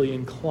mercifully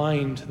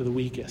incline to the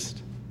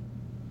weakest.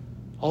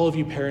 All of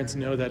you parents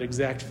know that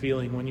exact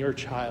feeling when your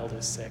child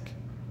is sick.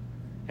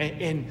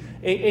 And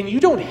you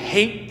don't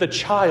hate the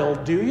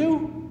child, do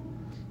you?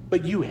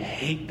 But you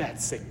hate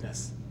that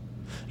sickness.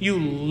 You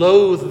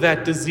loathe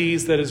that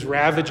disease that is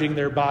ravaging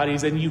their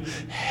bodies, and you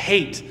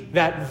hate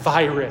that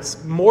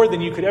virus more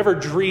than you could ever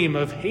dream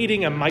of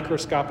hating a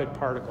microscopic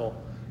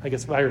particle. I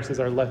guess viruses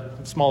are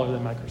smaller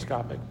than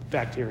microscopic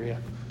bacteria.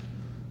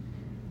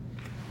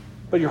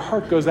 But your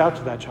heart goes out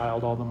to that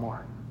child all the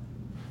more.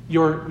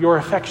 Your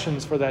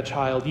affections for that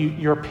child,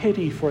 your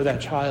pity for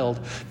that child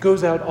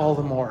goes out all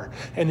the more.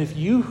 And if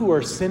you who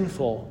are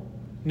sinful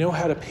know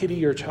how to pity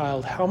your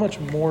child, how much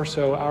more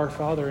so our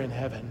Father in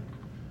heaven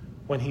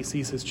when he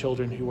sees his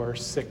children who are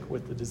sick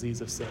with the disease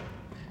of sin.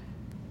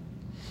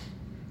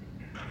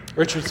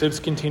 Richard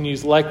Sibbes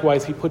continues,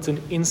 likewise, he puts an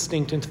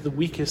instinct into the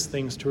weakest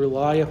things to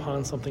rely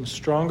upon something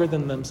stronger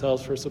than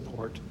themselves for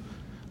support.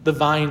 The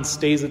vine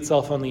stays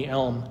itself on the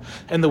elm,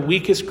 and the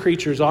weakest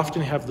creatures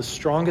often have the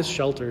strongest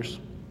shelters.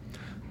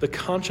 The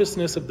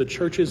consciousness of the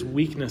church's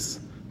weakness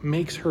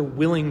makes her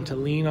willing to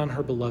lean on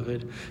her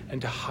beloved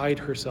and to hide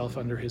herself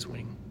under his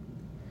wing.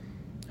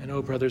 And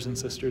oh, brothers and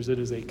sisters, it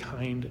is a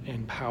kind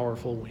and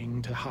powerful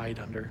wing to hide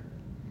under.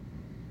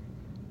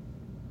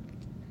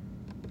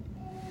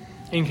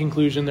 In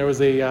conclusion, there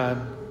was a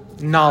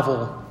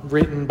novel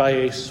written by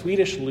a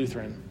Swedish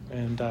Lutheran,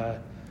 and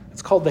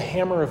it's called The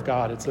Hammer of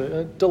God. It's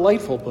a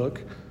delightful book.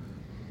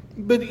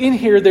 But in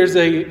here, there's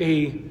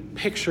a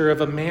picture of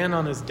a man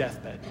on his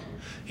deathbed.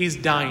 He's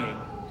dying.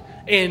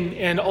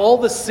 And all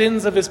the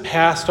sins of his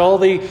past, all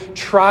the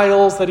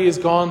trials that he has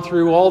gone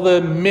through, all the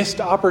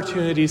missed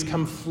opportunities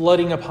come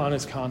flooding upon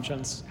his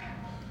conscience.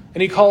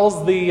 And he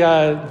calls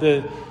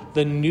the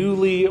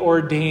newly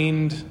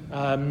ordained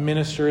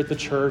minister at the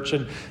church,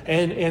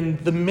 and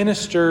the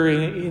minister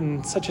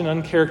in such an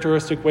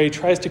uncharacteristic way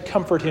tries to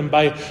comfort him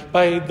by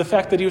the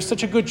fact that he was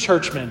such a good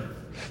churchman,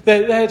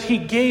 that he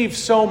gave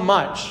so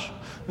much,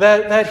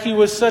 that he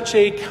was such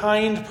a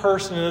kind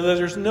person, and that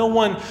there's no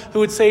one who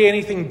would say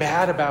anything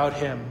bad about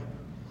him.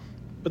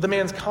 But the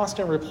man's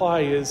constant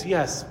reply is,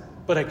 yes,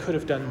 but I could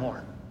have done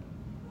more.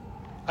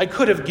 I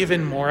could have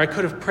given more. I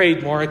could have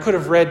prayed more. I could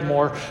have read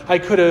more. I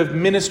could have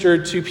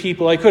ministered to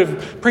people. I could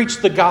have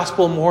preached the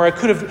gospel more. I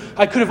could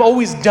have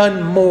always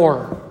done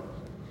more.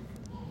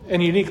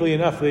 And uniquely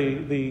enough,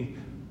 the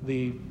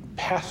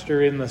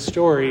pastor in the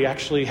story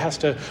actually has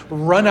to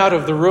run out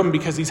of the room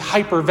because he's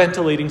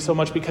hyperventilating so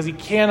much because he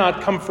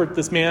cannot comfort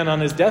this man on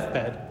his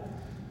deathbed.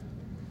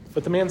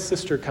 But the man's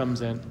sister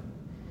comes in.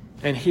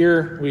 And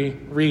here we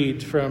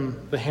read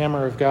from The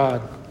Hammer of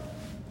God.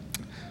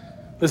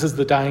 This is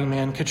the dying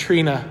man.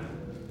 Katrina,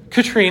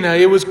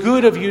 it was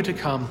good of you to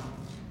come.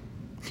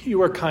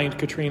 You are kind,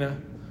 Katrina,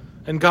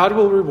 and God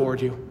will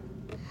reward you.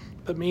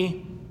 But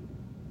me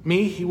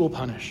he will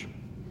punish.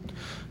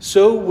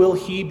 So will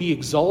he be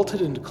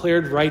exalted and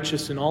declared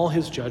righteous in all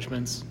his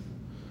judgments.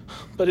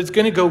 But it's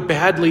going to go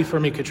badly for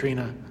me,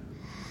 Katrina.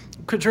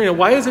 Katrina,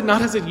 why is it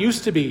not as it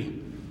used to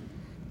be?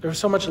 There was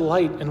so much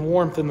light and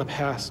warmth in the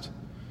past.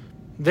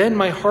 Then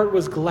my heart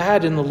was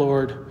glad in the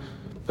Lord,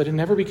 but it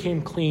never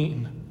became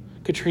clean.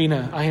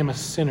 Katrina, I am a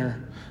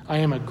sinner. I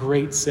am a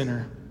great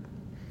sinner.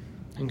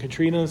 And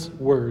Katrina's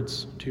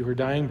words to her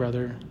dying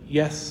brother,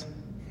 yes,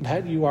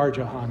 that you are,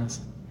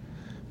 Johannes,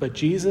 but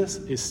Jesus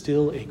is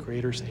still a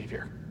greater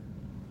Savior.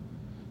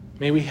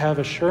 May we have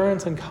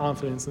assurance and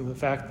confidence in the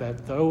fact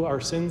that though our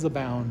sins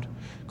abound,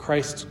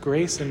 Christ's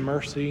grace and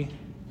mercy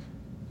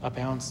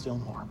abound still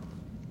more.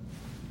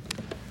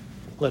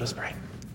 Let us pray.